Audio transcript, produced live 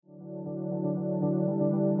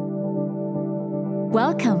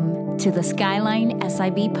Welcome to the Skyline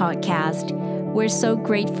SIB podcast. We're so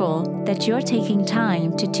grateful that you're taking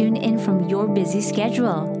time to tune in from your busy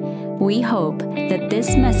schedule. We hope that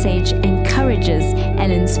this message encourages and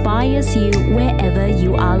inspires you wherever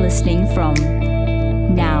you are listening from.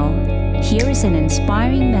 Now, here is an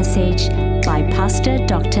inspiring message by Pastor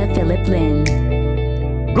Dr. Philip Lin.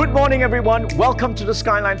 Good morning, everyone. Welcome to the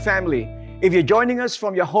Skyline family. If you're joining us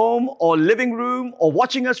from your home or living room or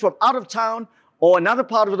watching us from out of town or another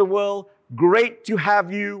part of the world, great to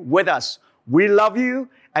have you with us. We love you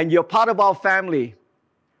and you're part of our family.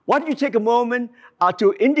 Why don't you take a moment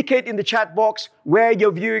to indicate in the chat box where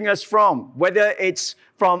you're viewing us from, whether it's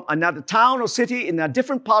from another town or city in a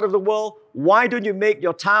different part of the world. Why don't you make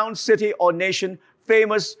your town, city, or nation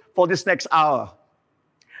famous for this next hour?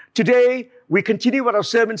 Today, we continue with our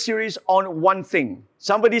sermon series on one thing.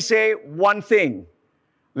 Somebody say one thing.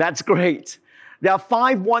 That's great. There are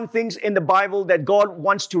 5 one things in the Bible that God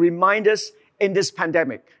wants to remind us in this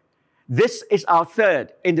pandemic. This is our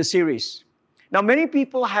third in the series. Now, many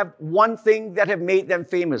people have one thing that have made them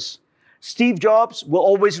famous. Steve Jobs will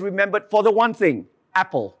always be remembered for the one thing,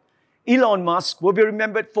 Apple. Elon Musk will be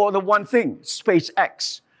remembered for the one thing,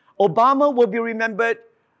 SpaceX. Obama will be remembered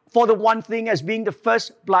for the one thing as being the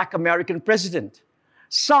first Black American president.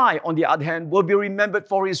 Psy, on the other hand, will be remembered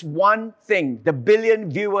for his one thing, the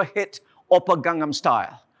billion-viewer hit Oppa Gangnam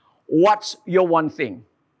Style. What's your one thing?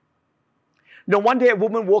 Now, one day a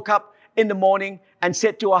woman woke up in the morning and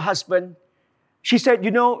said to her husband, she said,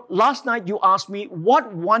 last night you asked me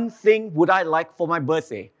what one thing would I like for my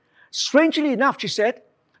birthday. Strangely enough, she said,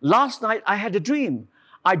 last night I had a dream.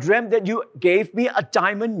 I dreamt that you gave me a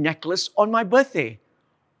diamond necklace on my birthday.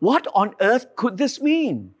 What on earth could this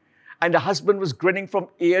mean? And the husband was grinning from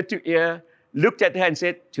ear to ear, looked at her and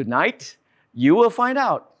said, tonight you will find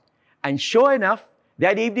out. And sure enough,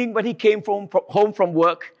 that evening when he came home from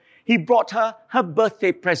work, he brought her her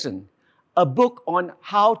birthday present, a book on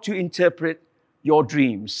how to interpret your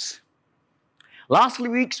dreams. Last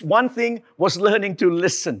week's one thing was learning to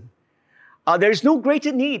listen. There is no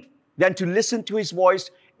greater need than to listen to his voice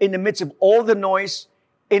in the midst of all the noise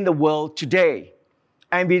in the world today.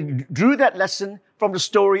 And we drew that lesson from the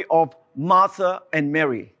story of Martha and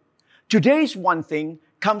Mary. Today's one thing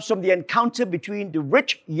comes from the encounter between the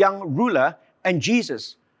rich young ruler and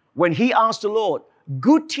Jesus when he asked the Lord,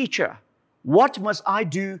 "Good teacher, what must I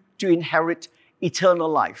do to inherit eternal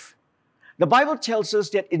life?" The Bible tells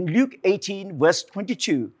us that in Luke 18, verse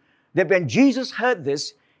 22, that when Jesus heard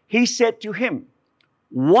this, he said to him,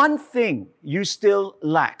 "One thing you still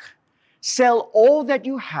lack. Sell all that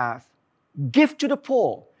you have, give to the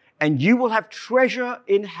poor, and you will have treasure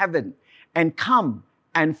in heaven, and come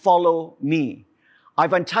and follow me."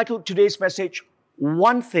 I've entitled today's message,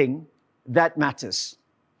 One Thing That Matters.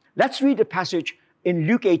 Let's read the passage in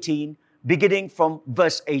Luke 18, beginning from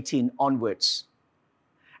verse 18 onwards.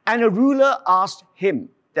 And a ruler asked him,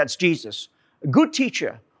 that's Jesus, "Good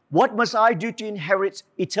teacher, what must I do to inherit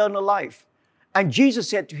eternal life?" And Jesus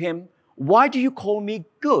said to him, "Why do you call me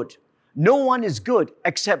good? No one is good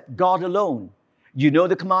except God alone. You know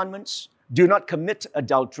the commandments. Do not commit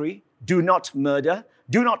adultery. Do not murder.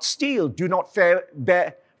 Do not steal. Do not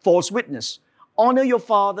bear false witness. Honor your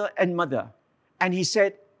father and mother." And he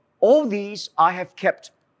said, "All these I have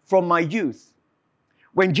kept from my youth."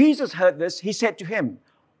 When Jesus heard this, he said to him,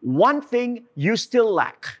 "One thing you still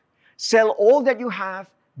lack. Sell all that you have,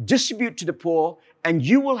 distribute to the poor, and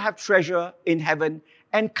you will have treasure in heaven,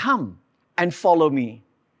 and come and follow me."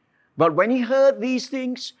 But when he heard these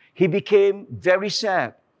things, he became very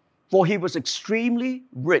sad, for he was extremely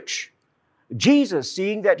rich. Jesus,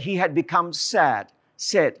 seeing that he had become sad,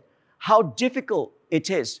 said, "How difficult it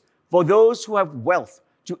is for those who have wealth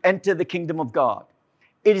to enter the kingdom of God.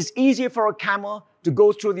 It is easier for a camel to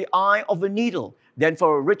go through the eye of a needle than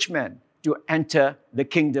for a rich man to enter the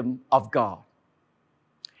kingdom of God."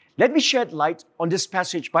 Let me shed light on this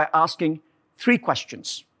passage by asking 3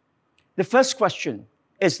 questions. The first question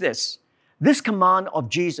is this command of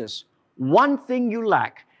Jesus, "One thing you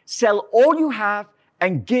lack, sell all you have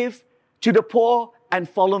and give to the poor and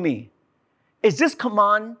follow me." Is this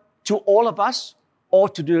command to all of us or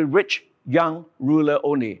to the rich young ruler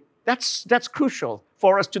only? That's crucial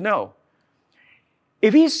for us to know.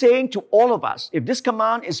 If he's saying to all of us, if this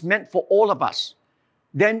command is meant for all of us,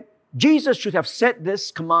 then Jesus should have said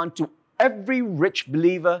this command to every rich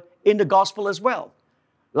believer in the gospel as well,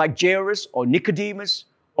 like Jairus or Nicodemus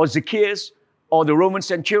or Zacchaeus or the Roman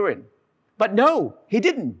centurion. But no, he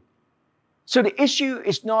didn't. So the issue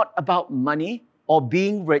is not about money or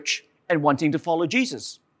being rich and wanting to follow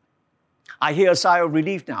Jesus. I hear a sigh of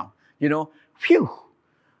relief now. Phew,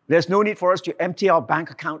 There's no need for us to empty our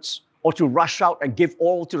bank accounts or to rush out and give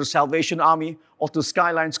all to the Salvation Army or to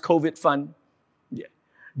Skyline's COVID fund. Yeah.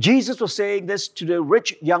 Jesus was saying this to the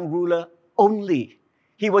rich young ruler only.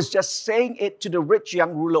 He was just saying it to the rich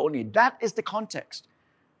young ruler only. That is the context.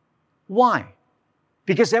 Why?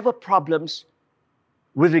 Because there were problems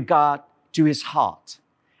with regard to his heart.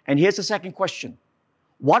 And here's the second question.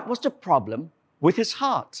 What was the problem with his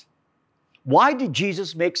heart? Why did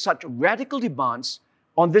Jesus make such radical demands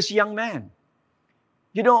on this young man?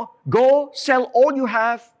 Go sell all you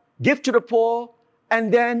have, give to the poor,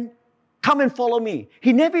 and then come and follow me.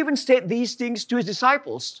 He never even said these things to his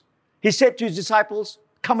disciples. He said to his disciples,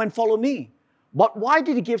 come and follow me. But why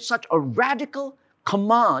did he give such a radical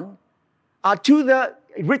command to the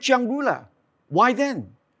rich young ruler? Why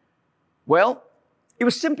then? Well, it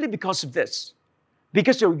was simply because of this.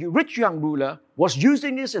 Because the rich young ruler was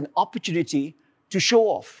using this as an opportunity to show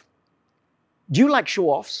off. Do you like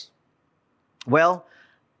show-offs? Well,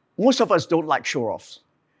 most of us don't like show-offs.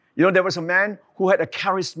 There was a man who had a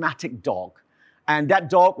charismatic dog. And that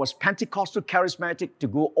dog was Pentecostal charismatic to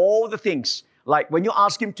do all the things. Like when you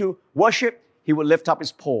ask him to worship, he would lift up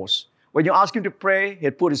his paws. When you ask him to pray,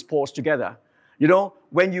 he'd put his paws together.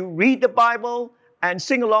 When you read the Bible and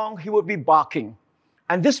sing along, he would be barking.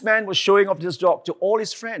 And this man was showing off this dog to all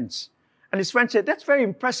his friends. And his friends said, that's very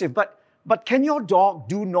impressive, but can your dog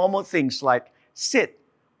do normal things like sit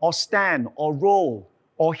or stand or roll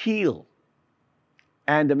or heel?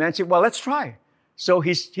 And the man said, well, let's try. So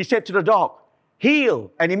he said to the dog,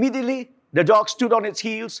 heel. And immediately the dog stood on its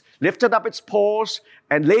heels, lifted up its paws,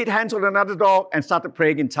 and laid hands on another dog and started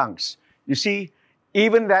praying in tongues. You see,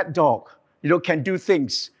 even that dog, can do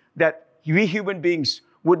things that we human beings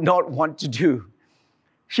would not want to do.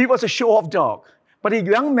 He was a show-off dog, but a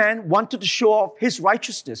young man wanted to show off his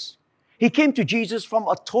righteousness. He came to Jesus from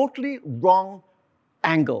a totally wrong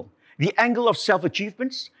angle. The angle of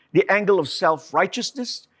self-achievements, the angle of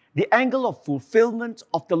self-righteousness, the angle of fulfillment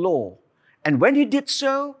of the law. And when he did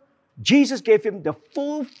so, Jesus gave him the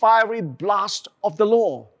full fiery blast of the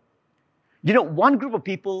law. One group of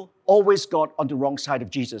people always got on the wrong side of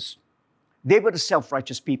Jesus. They were the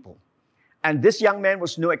self-righteous people. And this young man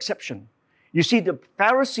was no exception. You see, the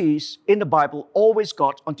Pharisees in the Bible always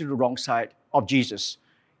got onto the wrong side of Jesus.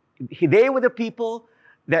 They were the people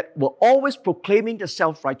that were always proclaiming the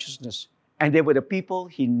self-righteousness, and they were the people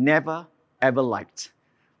he never, ever liked.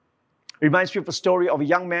 Reminds me of a story of a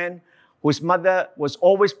young man whose mother was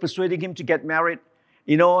always persuading him to get married,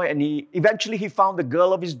 and eventually he found the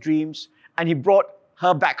girl of his dreams, and he brought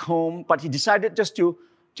her back home, but he decided just to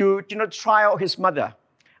try out his mother.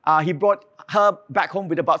 He brought her back home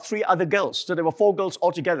with about 3 other girls. So there were 4 girls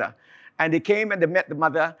altogether. And they came and they met the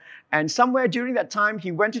mother. And somewhere during that time,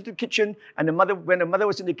 he went into the kitchen, and when the mother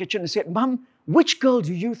was in the kitchen, he said, Mom, which girl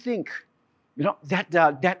do you think,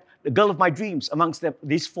 that the girl of my dreams amongst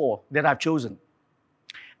these 4 that I've chosen?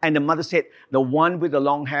 And the mother said, the one with the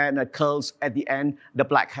long hair and the curls at the end, the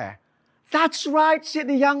black hair. That's right, said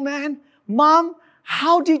the young man. Mom,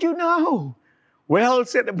 how did you know? Well,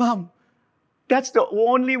 said the mom, that's the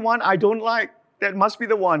only one I don't like. That must be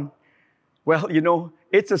the one. Well,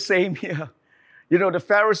 it's the same here. The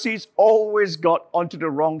Pharisees always got onto the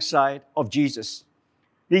wrong side of Jesus.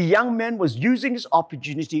 The young man was using his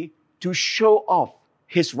opportunity to show off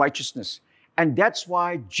his righteousness. And that's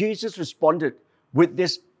why Jesus responded with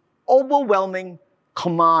this overwhelming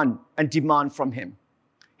command and demand from him.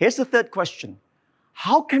 Here's the third question.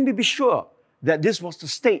 How can we be sure that this was the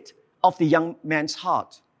state of the young man's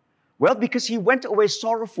heart? Well, because he went away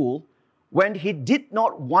sorrowful when he did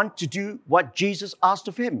not want to do what Jesus asked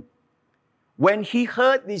of him. When he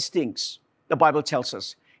heard these things, the Bible tells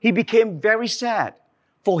us, he became very sad,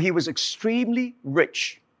 for he was extremely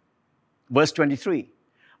rich. Verse 23.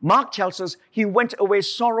 Mark tells us he went away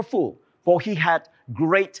sorrowful, for he had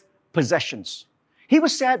great possessions. He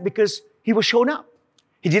was sad because he was shown up.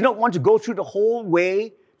 He did not want to go through the whole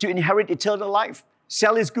way to inherit eternal life,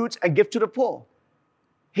 sell his goods and give to the poor.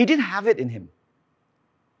 He didn't have it in him.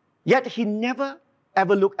 Yet he never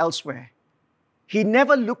ever looked elsewhere. He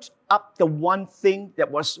never looked up the one thing that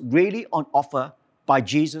was really on offer by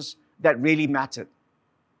Jesus that really mattered.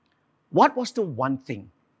 What was the one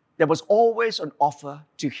thing that was always on offer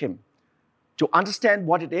to him? To understand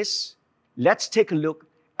what it is, let's take a look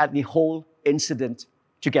at the whole incident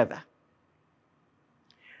together.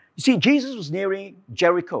 You see, Jesus was nearing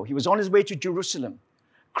Jericho. He was on his way to Jerusalem.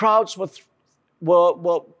 Crowds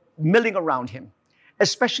were milling around him,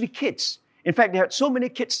 especially kids. In fact, they had so many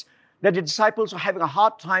kids that the disciples were having a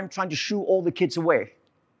hard time trying to shoo all the kids away.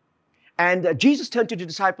 And Jesus turned to the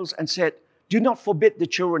disciples and said, "Do not forbid the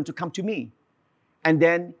children to come to me, And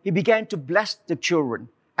then he began to bless the children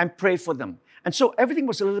and pray for them. And so everything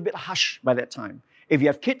was a little bit hushed by that time. If you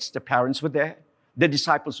have kids, the parents were there, the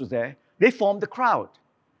disciples were there, they formed the crowd.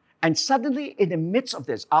 And suddenly, in the midst of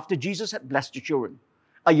this, after Jesus had blessed the children,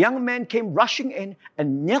 a young man came rushing in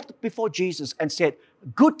and knelt before Jesus and said,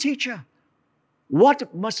 "Good teacher,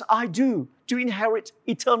 what must I do to inherit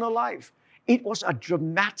eternal life?" It was a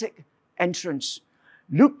dramatic entrance.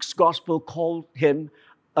 Luke's gospel called him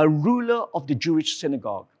a ruler of the Jewish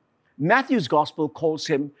synagogue. Matthew's gospel calls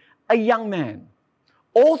him a young man.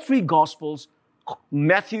 All three gospels,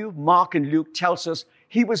 Matthew, Mark, and Luke, tells us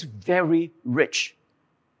he was very rich.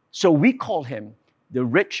 So we call him the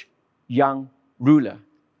rich young ruler.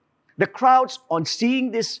 The crowds, on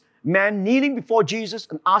seeing this man kneeling before Jesus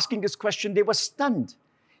and asking this question, they were stunned.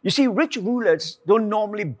 You see, rich rulers don't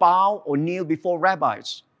normally bow or kneel before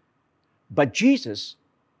rabbis. But Jesus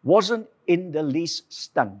wasn't in the least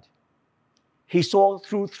stunned. He saw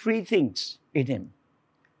through three things in him.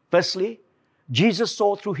 Firstly, Jesus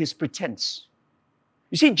saw through his pretense.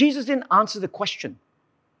 You see, Jesus didn't answer the question.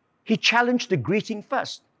 He challenged the greeting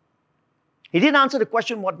first. He didn't answer the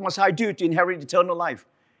question, "What must I do to inherit eternal life?"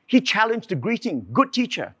 He challenged the greeting, "Good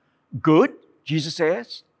teacher." "Good?" Jesus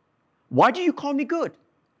says. "Why do you call me good?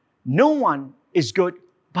 No one is good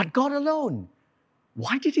but God alone."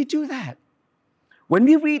 Why did he do that? When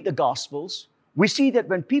we read the Gospels, we see that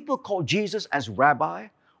when people call Jesus as rabbi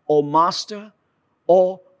or master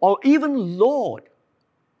or even Lord,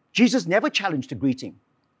 Jesus never challenged the greeting.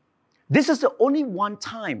 This is the only one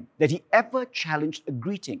time that he ever challenged a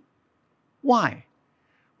greeting. Why?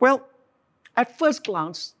 Well, at first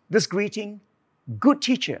glance, this greeting, "Good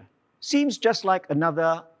teacher," seems just like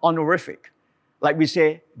another honorific. Like we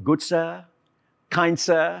say, "Good sir," "Kind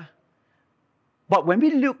sir." But when we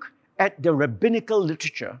look at the rabbinical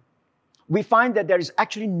literature, we find that there is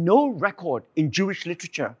actually no record in Jewish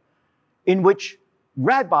literature in which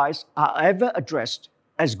rabbis are ever addressed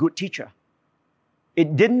as good teacher.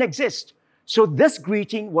 It didn't exist. So this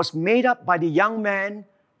greeting was made up by the young man,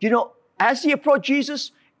 as he approached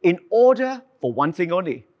Jesus, in order, for one thing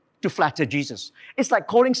only, to flatter Jesus. It's like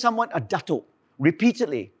calling someone a dato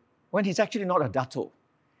repeatedly when he's actually not a dato.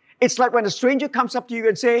 It's like when a stranger comes up to you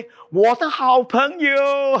and say, "我的好朋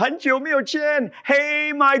友，很久没有见.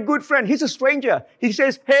 Hey, my good friend." He's a stranger. He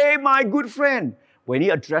says, "Hey, my good friend." When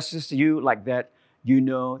he addresses you like that, you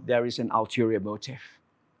know there is an ulterior motive.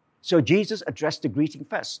 So Jesus addressed the greeting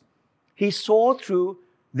first. He saw through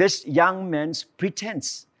this young man's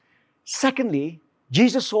pretense. Secondly,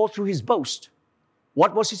 Jesus saw through his boast.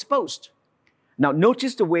 What was his boast? Now,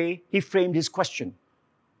 notice the way he framed his question.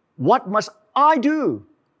 What must I do?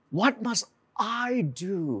 What must I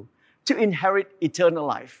do to inherit eternal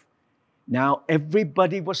life? Now,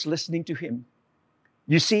 everybody was listening to him.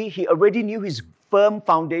 You see, he already knew his firm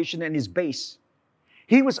foundation and his base.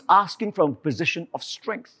 He was asking from a position of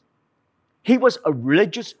strength. He was a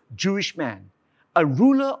religious Jewish man, a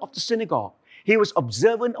ruler of the synagogue. He was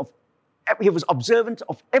observant of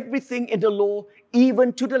everything in the law,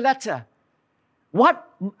 even to the letter. What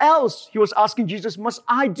else, he was asking Jesus, must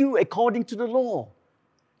I do according to the law?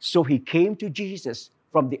 So he came to Jesus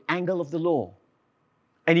from the angle of the law.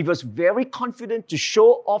 And he was very confident to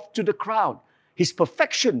show off to the crowd his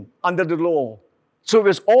perfection under the law. So it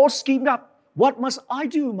was all schemed up. What must I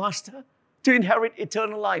do, Master, to inherit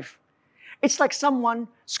eternal life? It's like someone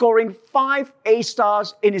scoring 5 A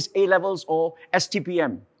stars in his A-levels or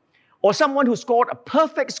STPM, or someone who scored a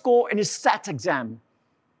perfect score in his SAT exam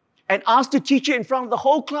and asked the teacher in front of the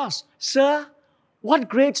whole class, "Sir, what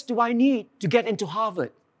grades do I need to get into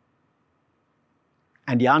Harvard?"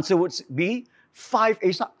 And the answer would be 5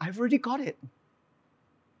 A stars. I've already got it.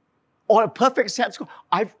 Or a perfect SAT score.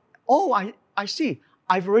 I see.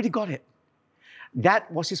 I've already got it.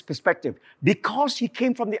 That was his perspective. Because he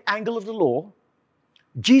came from the angle of the law,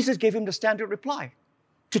 Jesus gave him the standard reply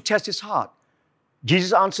to test his heart.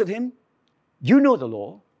 Jesus answered him, "You know the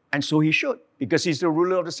law, and so he should, because he's the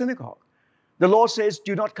ruler of the synagogue. The law says,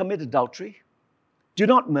 do not commit adultery, do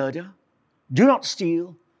not murder, do not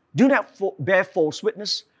steal, do not bear false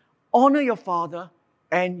witness, honor your father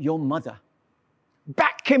and your mother."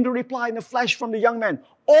 Back came the reply in a flash from the young man.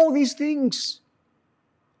 "All these things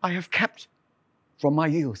I have kept from my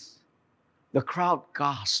youth." The crowd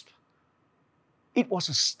gasped. It was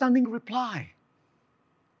a stunning reply.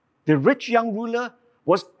 The rich young ruler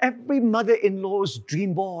was every mother-in-law's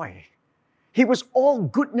dream boy. He was all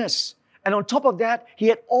goodness. And on top of that, he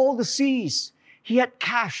had all the C's. He had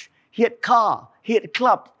cash, he had car, he had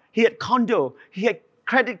club, he had condo, he had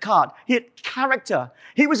credit card. He had character.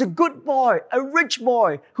 He was a good boy, a rich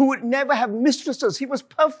boy who would never have mistresses. He was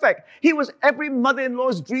perfect. He was every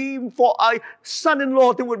mother-in-law's dream for a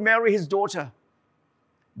son-in-law that would marry his daughter.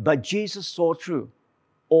 But Jesus saw through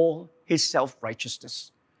all his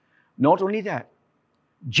self-righteousness. Not only that,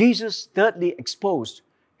 Jesus thirdly exposed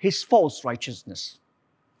his false righteousness.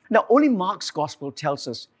 Now, only Mark's gospel tells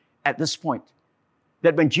us at this point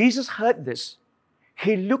that when Jesus heard this,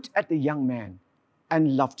 he looked at the young man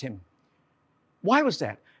and loved him. Why was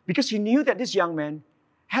that? Because he knew that this young man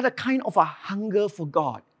had a kind of a hunger for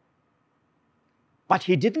God. But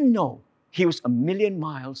he didn't know he was a million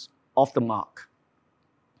miles off the mark.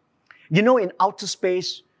 You know, in outer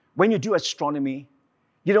space, when you do astronomy,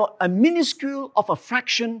 you know, a minuscule of a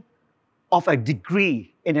fraction of a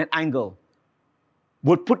degree in an angle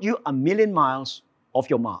would put you a million miles off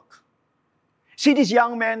your mark. See, this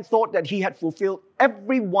young man thought that he had fulfilled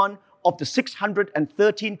every one of the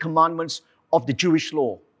 613 commandments of the Jewish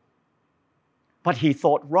law. But he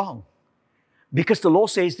thought wrong. Because the law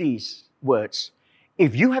says these words,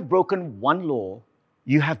 if you have broken one law,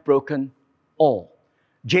 you have broken all.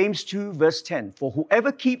 James 2 verse 10, for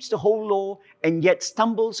whoever keeps the whole law and yet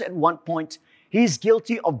stumbles at one point, he is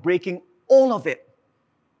guilty of breaking all of it.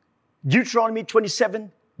 Deuteronomy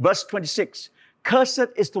 27 verse 26, cursed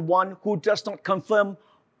is the one who does not confirm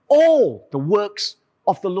all the works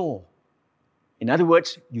of the law. In other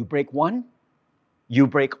words, you break one, you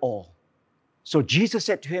break all. So Jesus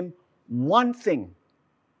said to him, one thing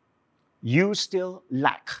you still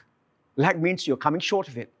lack. Lack means you're coming short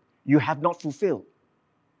of it. You have not fulfilled.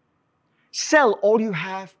 Sell all you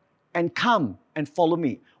have and come and follow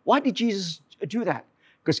me. Why did Jesus do that?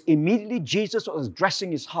 Because immediately Jesus was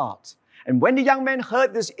addressing his heart. And when the young man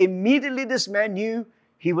heard this, immediately this man knew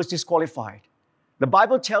he was disqualified. The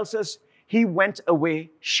Bible tells us he went away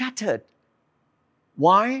shattered.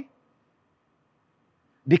 Why?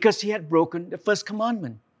 Because he had broken the first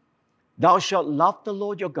commandment. Thou shalt love the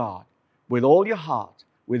Lord your God with all your heart,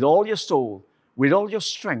 with all your soul, with all your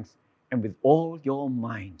strength, and with all your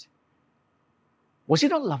mind. Was he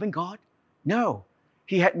not loving God? No.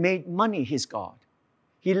 He had made money his God.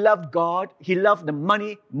 He loved God. He loved the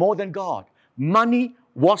money more than God. Money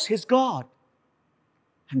was his God.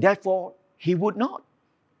 And therefore, he would not.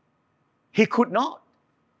 He could not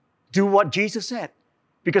do what Jesus said,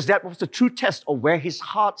 because that was the true test of where his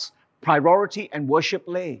heart's priority and worship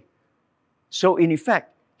lay. So in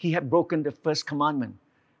effect, he had broken the first commandment.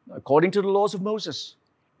 According to the laws of Moses,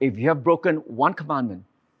 if you have broken one commandment,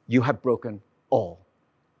 you have broken all.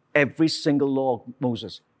 Every single law of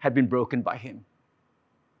Moses had been broken by him.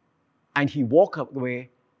 And he walked away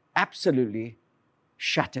absolutely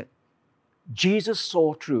shattered. Jesus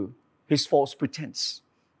saw through his false pretense.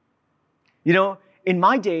 You know, in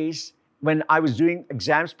my days, when I was doing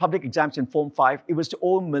exams, public exams in Form 5, it was the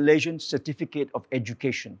old Malaysian Certificate of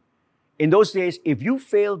Education. In those days, if you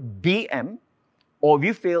fail BM or if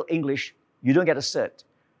you fail English, you don't get a cert.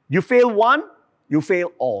 You fail one, you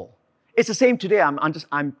fail all. It's the same today.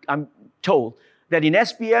 I'm told that in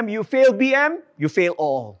SPM, you fail BM, you fail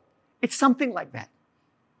all. It's something like that.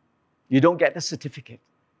 You don't get the certificate.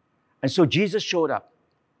 And so Jesus showed up,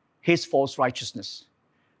 his false righteousness.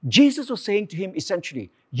 Jesus was saying to him essentially,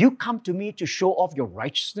 you come to me to show off your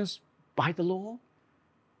righteousness by the law?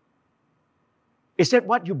 Is that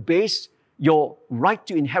what you base your right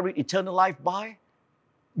to inherit eternal life by?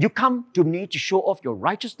 You come to me to show off your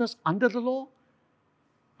righteousness under the law?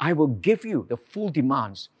 I will give you the full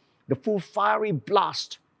demands, the full fiery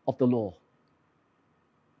blast of the law.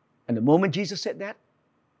 And the moment Jesus said that,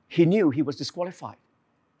 he knew he was disqualified.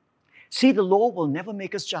 See, the law will never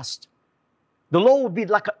make us just. The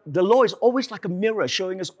law is always like a mirror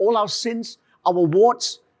showing us all our sins, our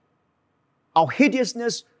warts, our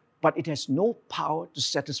hideousness, but it has no power to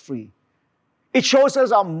set us free. It shows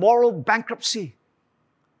us our moral bankruptcy,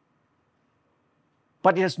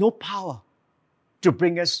 but it has no power to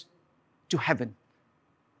bring us to heaven.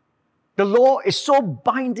 The law is so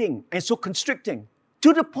binding and so constricting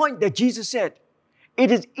to the point that Jesus said,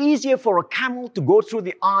 it is easier for a camel to go through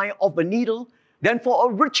the eye of a needle than for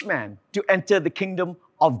a rich man to enter the kingdom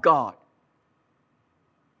of God.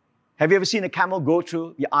 Have you ever seen a camel go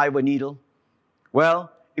through the eye of a needle?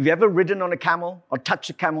 Well, if you've ever ridden on a camel or touched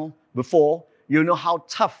a camel before, you know how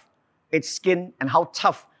tough its skin and how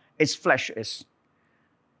tough its flesh is.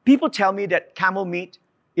 People tell me that camel meat,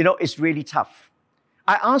 is really tough.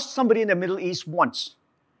 I asked somebody in the Middle East once,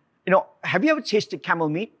 have you ever tasted camel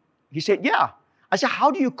meat? He said, yeah. I said, how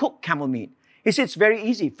do you cook camel meat? He said, it's very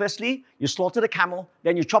easy. Firstly, you slaughter the camel,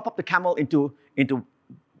 then you chop up the camel into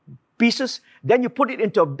pieces, then you put it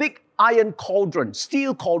into a big iron cauldron,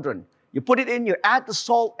 steel cauldron. You put it in, you add the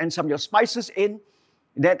salt and some of your spices in,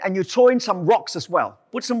 and you throw in some rocks as well.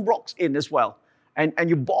 Put some rocks in as well. And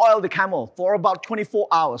you boil the camel for about 24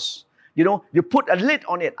 hours. You put a lid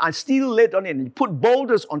on it, a steel lid on it, and you put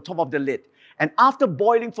boulders on top of the lid. And after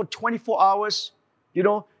boiling for 24 hours,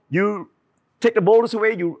 you take the boulders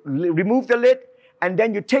away, you remove the lid, and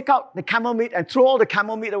then you take out the camel meat and throw all the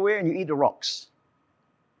camel meat away and you eat the rocks.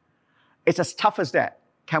 It's as tough as that,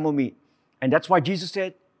 camel meat. And that's why Jesus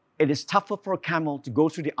said, it is tougher for a camel to go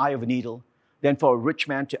through the eye of a needle than for a rich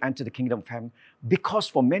man to enter the kingdom of heaven. Because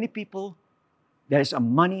for many people, there's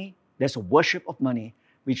a worship of money,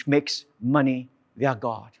 which makes money their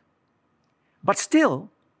God. But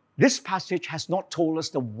still, this passage has not told us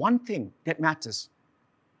the one thing that matters.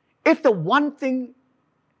 If the one thing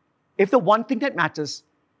that matters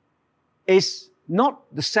is not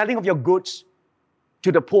the selling of your goods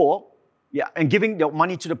to the poor, and giving your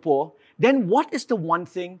money to the poor, then what is the one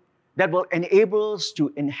thing that will enable us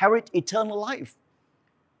to inherit eternal life?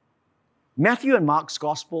 Matthew and Mark's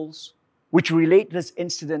Gospels, which relate this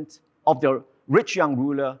incident of the rich young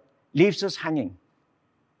ruler, leaves us hanging.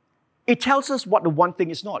 It tells us what the one thing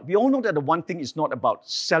is not. We all know that the one thing is not about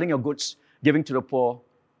selling your goods, giving to the poor,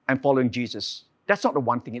 and following Jesus. That's not the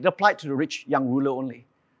one thing. It applied to the rich young ruler only.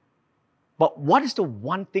 But what is the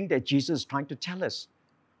one thing that Jesus is trying to tell us?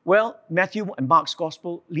 Well, Matthew and Mark's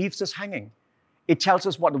Gospel leaves us hanging. It tells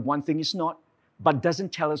us what the one thing is not, but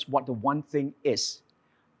doesn't tell us what the one thing is.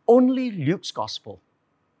 Only Luke's Gospel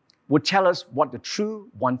would tell us what the true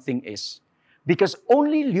one thing is. Because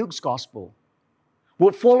only Luke's Gospel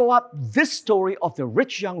would follow up this story of the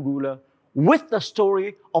rich young ruler with the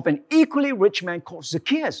story of an equally rich man called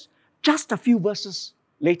Zacchaeus, just a few verses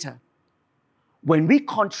later. When we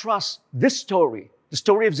contrast this story, the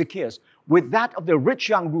story of Zacchaeus, with that of the rich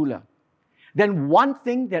young ruler, then one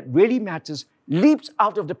thing that really matters leaps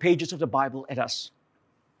out of the pages of the Bible at us.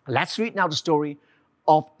 Let's read now the story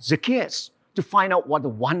of Zacchaeus to find out what the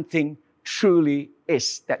one thing truly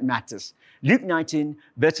is that matters. Luke 19,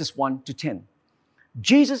 verses 1 to 10.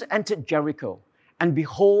 Jesus entered Jericho, and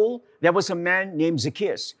behold, there was a man named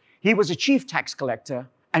Zacchaeus. He was a chief tax collector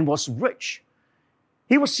and was rich.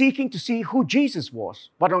 He was seeking to see who Jesus was,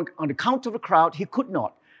 but on account of the crowd, he could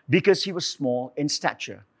not, because he was small in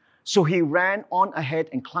stature. So he ran on ahead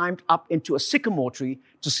and climbed up into a sycamore tree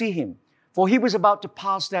to see him, for he was about to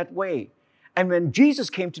pass that way. And when Jesus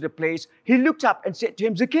came to the place, he looked up and said to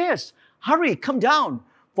him, Zacchaeus, hurry, come down,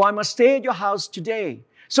 for I must stay at your house today.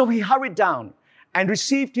 So he hurried down and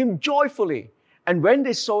received him joyfully. And when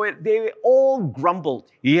they saw it, they all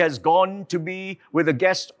grumbled. He has gone to be with a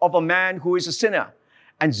guest of a man who is a sinner.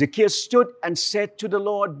 And Zacchaeus stood and said to the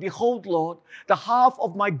Lord, Behold, Lord, the half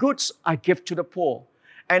of my goods I give to the poor.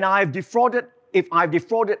 And if I've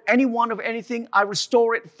defrauded anyone of anything, I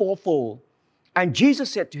restore it fourfold. And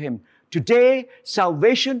Jesus said to him, Today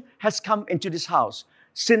salvation has come into this house,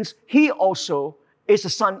 since he also is a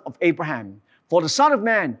son of Abraham. For the Son of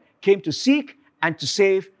Man came to seek and to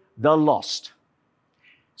save the lost.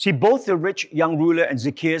 See, both the rich young ruler and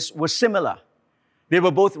Zacchaeus were similar. They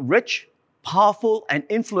were both rich, powerful, and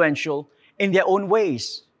influential in their own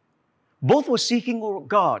ways. Both were seeking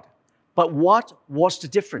God, but what was the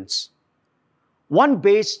difference? One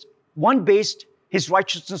based his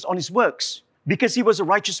righteousness on his works because he was a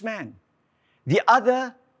righteous man. The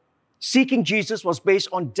other, seeking Jesus, was based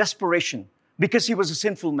on desperation because he was a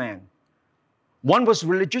sinful man. One was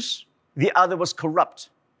religious, the other was corrupt.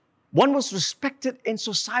 One was respected in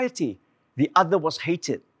society, the other was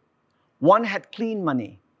hated. One had clean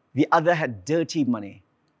money, the other had dirty money.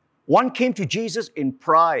 One came to Jesus in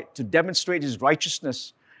pride to demonstrate his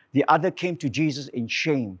righteousness. The other came to Jesus in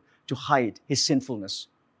shame to hide his sinfulness.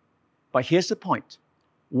 But here's the point.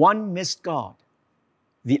 One missed God.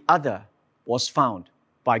 The other was found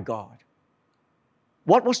by God.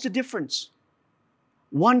 What was the difference?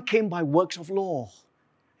 One came by works of law.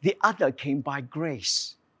 The other came by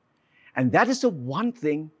grace. And that is the one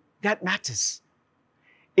thing that matters.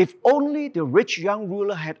 If only the rich young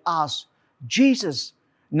ruler had asked, Jesus,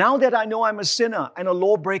 now that I know I'm a sinner and a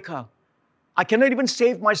lawbreaker, I cannot even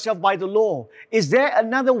save myself by the law. Is there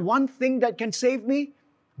another one thing that can save me?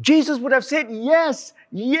 Jesus would have said, yes,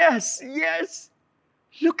 yes, yes.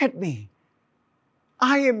 Look at me.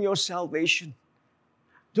 I am your salvation.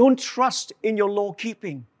 Don't trust in your law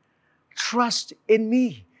keeping. Trust in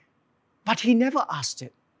me. But he never asked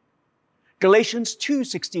it. Galatians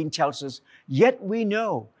 2:16 tells us, yet we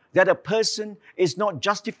know that a person is not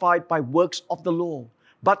justified by works of the law,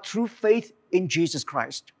 but through faith in Jesus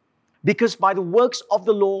Christ. Because by the works of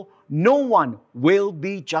the law, no one will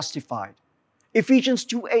be justified. Ephesians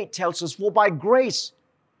 2:8 tells us, for by grace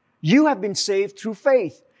you have been saved through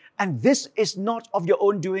faith. And this is not of your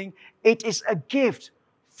own doing. It is a gift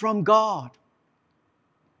from God.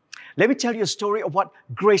 Let me tell you a story of what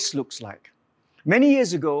grace looks like. Many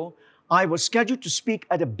years ago, I was scheduled to speak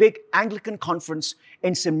at a big Anglican conference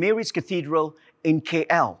in St. Mary's Cathedral in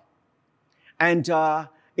KL. And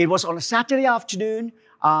it was on a Saturday afternoon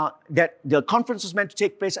that the conference was meant to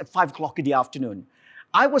take place at 5 o'clock in the afternoon.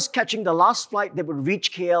 I was catching the last flight that would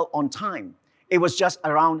reach KL on time. It was just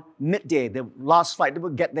around midday, the last flight that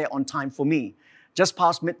would get there on time for me, just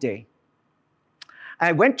past midday.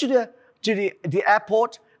 I went to the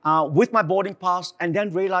airport with my boarding pass and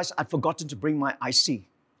then realized I'd forgotten to bring my IC.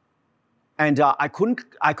 And I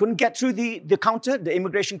couldn't get through the counter, the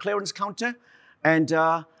immigration clearance counter. And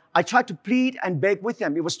I tried to plead and beg with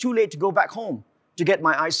them. It was too late to go back home to get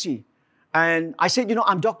my IC. And I said,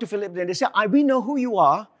 I'm Dr. Philip. And they said, we know who you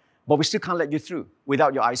are, but we still can't let you through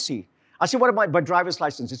without your IC. I said, what about my driver's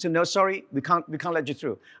license? They said, no, sorry, we can't let you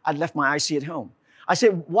through. I'd left my IC at home. I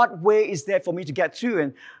said, what way is there for me to get through?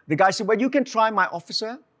 And the guy said, well, you can try my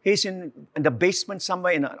officer. He's in the basement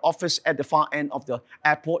somewhere in an office at the far end of the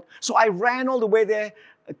airport. So I ran all the way there,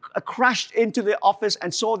 crashed into the office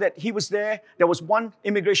and saw that he was there. There was one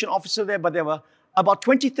immigration officer there, but there were about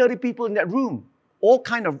 20, 30 people in that room, all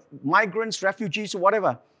kind of migrants, refugees, or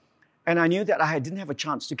whatever. And I knew that I didn't have a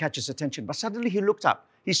chance to catch his attention. But suddenly he looked up.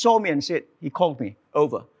 He saw me and said, he called me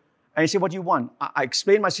over. And he said, what do you want? I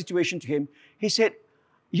explained my situation to him. He said,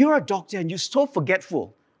 you're a doctor and you're so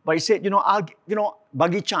forgetful. But he said,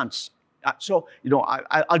 bagi chance.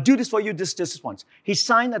 I'll do this for you this once. He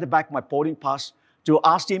signed at the back of my boarding pass to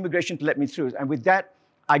ask the immigration to let me through. And with that,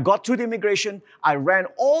 I got through the immigration. I ran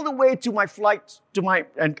all the way to my flight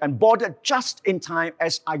and boarded just in time.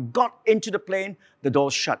 As I got into the plane, the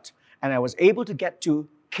doors shut. And I was able to get to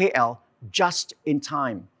KL just in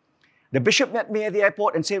time. The bishop met me at the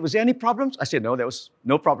airport and said, was there any problems? I said, no, there was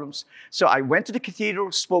no problems. So I went to the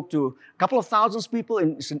cathedral, spoke to a couple of thousands of people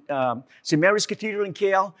in St. Mary's Cathedral in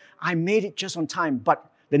KL. I made it just on time.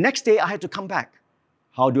 But the next day, I had to come back.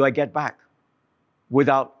 How do I get back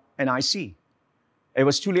without an IC? It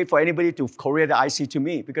was too late for anybody to courier the IC to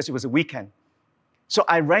me because it was a weekend. So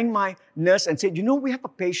I rang my nurse and said, we have a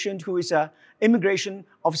patient who is an immigration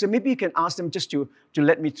officer. Maybe you can ask them just to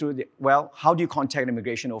let me through. Well, how do you contact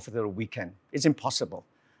immigration over the weekend? It's impossible.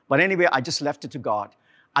 But anyway, I just left it to God.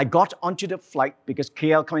 I got onto the flight because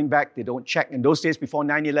KL coming back, they don't check. In those days before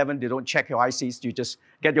 9/11, they don't check your ICs. You just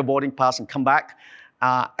get your boarding pass and come back.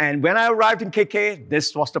 And when I arrived in KK,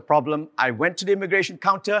 this was the problem. I went to the immigration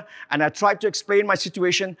counter and I tried to explain my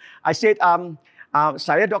situation. I said,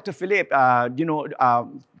 saya Dr. Philip,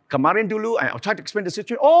 kemarin dulu, I tried to explain the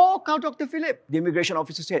situation. Oh, kau Dr. Philip, the immigration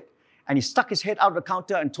officer said. And he stuck his head out of the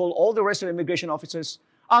counter and told all the rest of the immigration officers,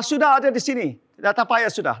 sudah ada di sini, tak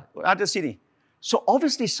payah sudah, ada di sini. So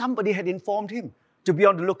obviously somebody had informed him to be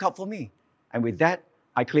on the lookout for me. And with that,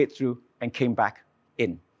 I cleared through and came back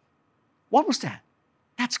in. What was that?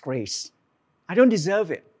 That's grace. I don't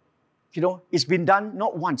deserve it. It's been done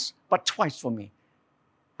not once, but twice for me.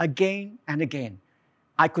 Again and again.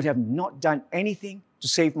 I could have not done anything to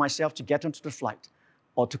save myself to get onto the flight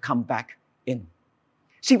or to come back in.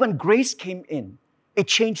 See, when grace came in, it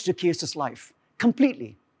changed Zacchaeus' life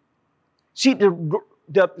completely. See, the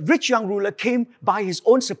rich young ruler came by his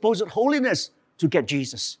own supposed holiness to get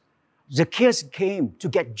Jesus. Zacchaeus came to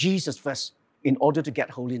get Jesus first in order to get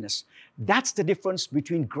holiness. That's the difference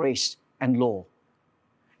between grace and law.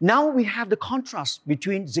 Now we have the contrast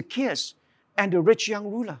between Zacchaeus and the rich young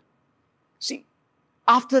ruler. See,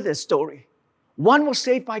 after this story, one was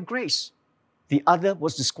saved by grace, the other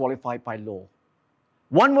was disqualified by law.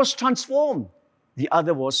 One was transformed, the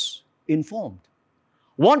other was informed.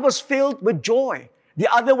 One was filled with joy,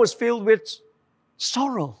 the other was filled with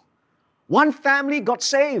sorrow. One family got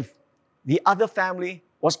saved, the other family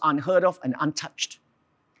was unheard of and untouched.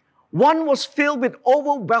 One was filled with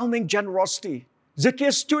overwhelming generosity.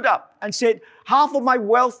 Zacchaeus stood up and said, half of my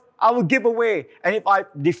wealth I will give away. And if I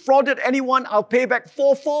defrauded anyone, I'll pay back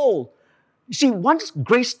fourfold. You see, once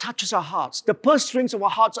grace touches our hearts, the purse strings of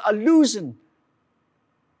our hearts are loosened.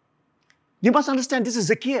 You must understand, this is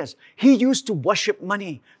Zacchaeus. He used to worship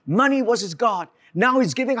money. Money was his God. Now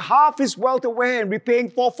he's giving half his wealth away and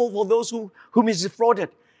repaying fourfold for those whom he's defrauded.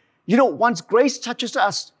 Once grace touches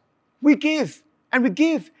us, we give and we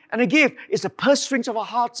give and we give. It's the purse strings of our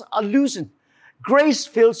hearts are loosened. Grace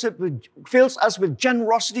fills us with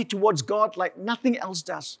generosity towards God like nothing else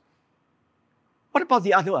does. What about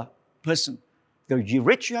the other person? The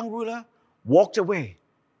rich young ruler walked away.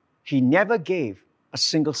 He never gave a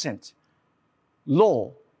single cent.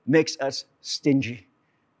 Law makes us stingy.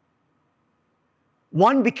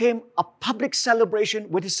 One became a public celebration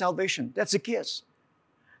with his salvation. That's Zacchaeus.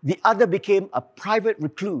 The other became a private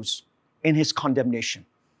recluse in his condemnation.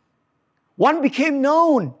 One became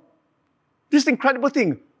known. This incredible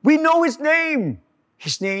thing. We know his name.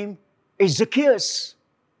 His name is Zacchaeus.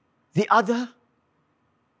 The other,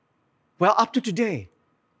 well, up to today,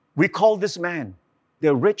 we call this man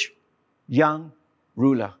the rich young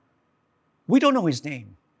ruler. We don't know his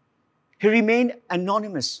name. He remained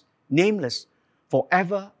anonymous, nameless,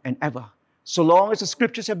 forever and ever. So long as the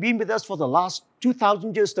scriptures have been with us for the last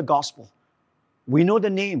 2,000 years, the gospel, we know the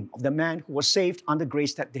name of the man who was saved under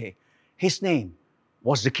grace that day. His name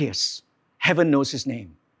was Zacchaeus. Heaven knows his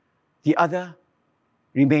name. The other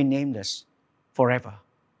remained nameless forever.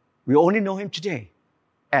 We only know him today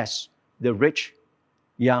as the rich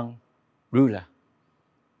young ruler.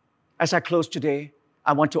 As I close today,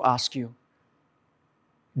 I want to ask you,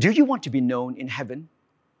 do you want to be known in heaven?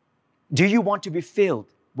 Do you want to be filled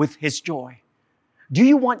with his joy? Do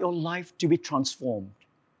you want your life to be transformed?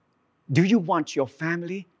 Do you want your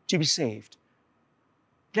family to be saved?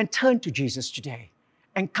 Then turn to Jesus today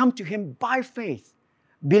and come to him by faith,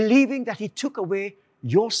 believing that he took away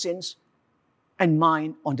your sins and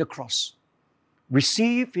mine on the cross.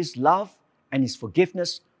 Receive his love and his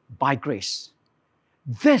forgiveness by grace.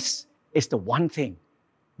 This is the one thing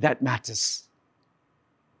that matters.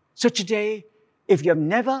 So today, if you have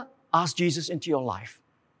never asked Jesus into your life,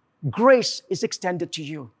 grace is extended to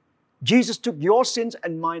you. Jesus took your sins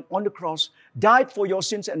and mine on the cross, died for your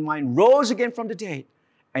sins and mine, rose again from the dead.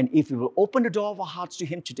 And if we will open the door of our hearts to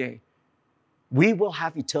him today, we will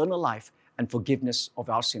have eternal life and forgiveness of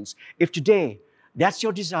our sins. If today that's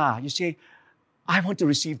your desire, you say, I want to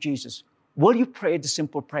receive Jesus, will you pray the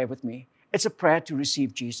simple prayer with me? It's a prayer to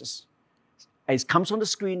receive Jesus. It comes on the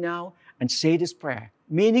screen now, and say this prayer,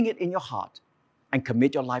 meaning it in your heart, and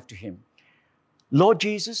commit your life to him. Lord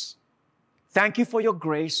Jesus, thank you for your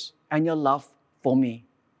grace and your love for me.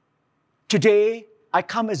 Today, I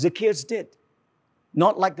come as Zacchaeus did,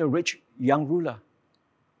 not like the rich young ruler.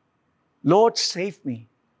 Lord, save me.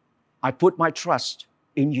 I put my trust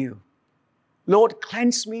in you. Lord,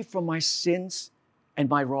 cleanse me from my sins and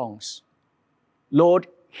my wrongs. Lord,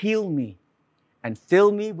 heal me and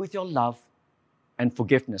fill me with your love and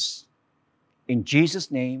forgiveness. In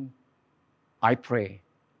Jesus' name, I pray.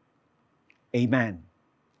 Amen.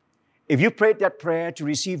 If you prayed that prayer to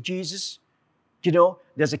receive Jesus,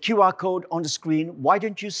 there's a QR code on the screen. Why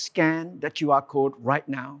don't you scan that QR code right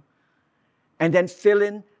now? And then fill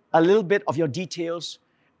in a little bit of your details.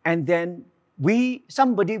 And then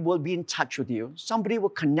somebody will be in touch with you. Somebody will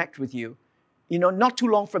connect with you. Not too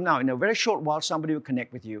long from now, in a very short while, somebody will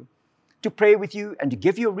connect with you to pray with you and to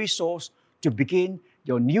give you a resource to begin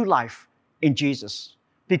your new life in Jesus.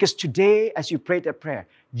 Because today, as you prayed that prayer,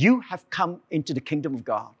 you have come into the kingdom of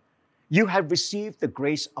God. You have received the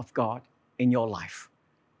grace of God in your life.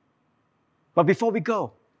 But before we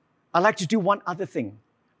go, I'd like to do one other thing.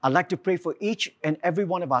 I'd like to pray for each and every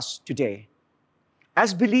one of us today.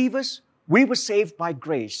 As believers, we were saved by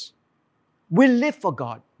grace. We live for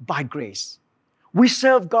God by grace. We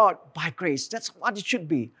serve God by grace. That's what it should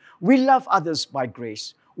be. We love others by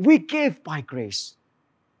grace. We give by grace.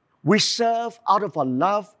 We serve out of our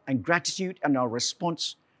love and gratitude and our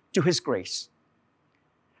response to his grace.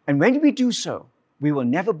 And when we do so, we will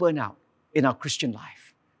never burn out in our Christian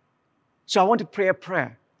life. So I want to pray a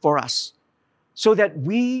prayer for us so that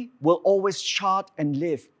we will always chart and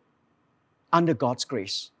live under God's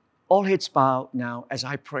grace. All heads bowed now as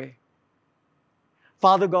I pray.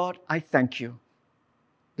 Father God, I thank you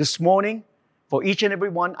this morning for each and every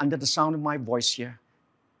one under the sound of my voice here.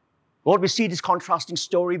 Lord, we see this contrasting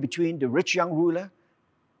story between the rich young ruler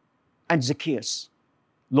and Zacchaeus.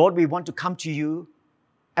 Lord, we want to come to you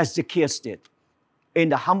as Zacchaeus did, in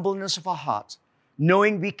the humbleness of our hearts,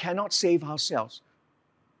 knowing we cannot save ourselves,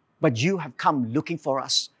 but you have come looking for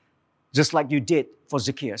us, just like you did for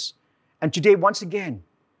Zacchaeus. And today, once again,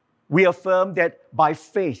 we affirm that by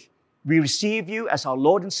faith, we receive you as our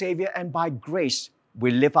Lord and Savior, and by grace, we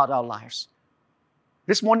live out our lives.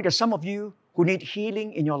 This morning, there's some of you who need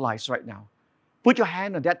healing in your lives right now. Put your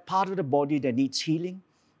hand on that part of the body that needs healing.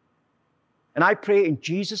 And I pray in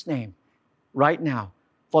Jesus' name, right now,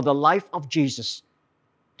 for the life of Jesus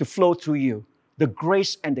to flow through you, the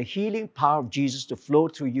grace and the healing power of Jesus to flow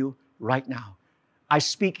through you right now. I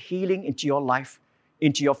speak healing into your life,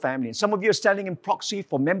 into your family. And some of you are standing in proxy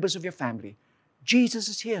for members of your family. Jesus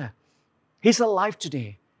is here. He's alive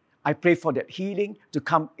today. I pray for that healing to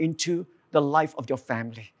come into the life of your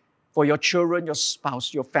family, for your children, your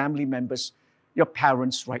spouse, your family members, your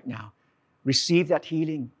parents right now. receive that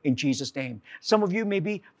healing in Jesus' name. Some of you may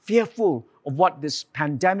be fearful of what this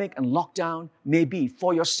pandemic and lockdown may be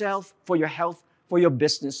for yourself, for your health, for your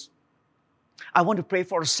business. I want to pray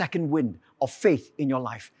for a second wind of faith in your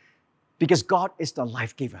life because God is the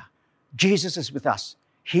life giver. Jesus is with us.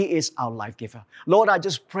 He is our life giver. Lord, I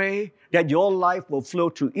just pray that your life will flow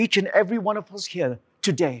through each and every one of us here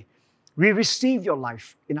today. We receive your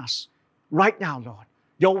life in us right now, Lord.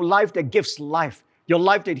 Your life that gives life. Your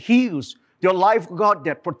life that heals. Your life, God,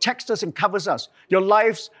 that protects us and covers us. Your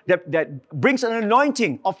life that brings an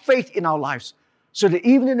anointing of faith in our lives. So that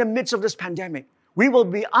even in the midst of this pandemic, we will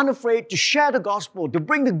be unafraid to share the gospel, to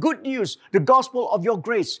bring the good news, the gospel of your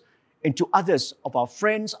grace into others, of our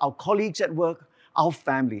friends, our colleagues at work, our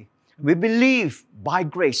family. We believe by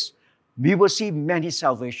grace, we will see many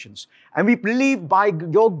salvations. And we believe by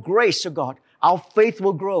your grace, oh God, our faith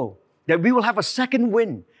will grow, that we will have a second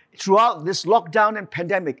wind throughout this lockdown and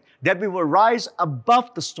pandemic, that we will rise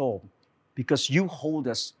above the storm because you hold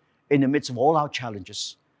us in the midst of all our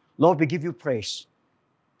challenges. Lord, we give you praise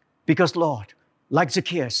because, Lord, like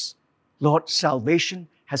Zacchaeus, Lord, salvation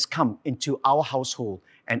has come into our household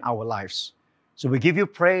and our lives. So we give you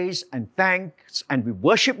praise and thanks and we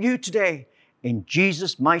worship you today in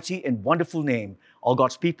Jesus' mighty and wonderful name. All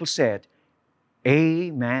God's people said,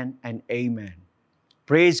 amen and amen.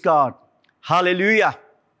 Praise God. Hallelujah.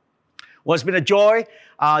 Well, it's been a joy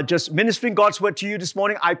just ministering God's word to you this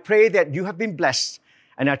morning. I pray that you have been blessed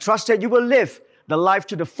and I trust that you will live the life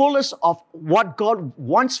to the fullest of what God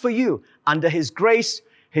wants for you under His grace,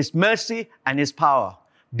 His mercy, and His power.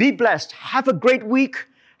 Be blessed. Have a great week.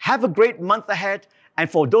 Have a great month ahead. And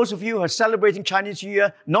for those of you who are celebrating Chinese New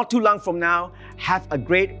Year, not too long from now, have a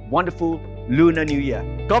great, wonderful Lunar New Year.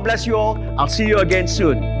 God bless you all. I'll see you again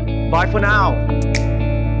soon. Bye for now.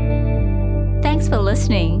 Thanks for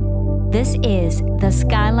listening. This is the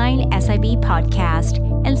Skyline SIB podcast,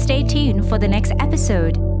 and stay tuned for the next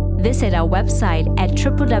episode. Visit our website at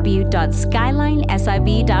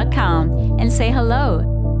www.skylinesib.com and say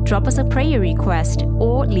hello. Drop us a prayer request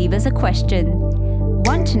or leave us a question.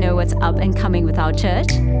 Want to know what's up and coming with our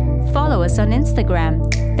church? Follow us on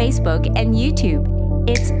Instagram, Facebook, and YouTube.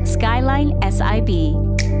 It's Skyline SIB.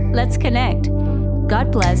 Let's connect.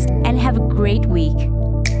 God bless and have a great week.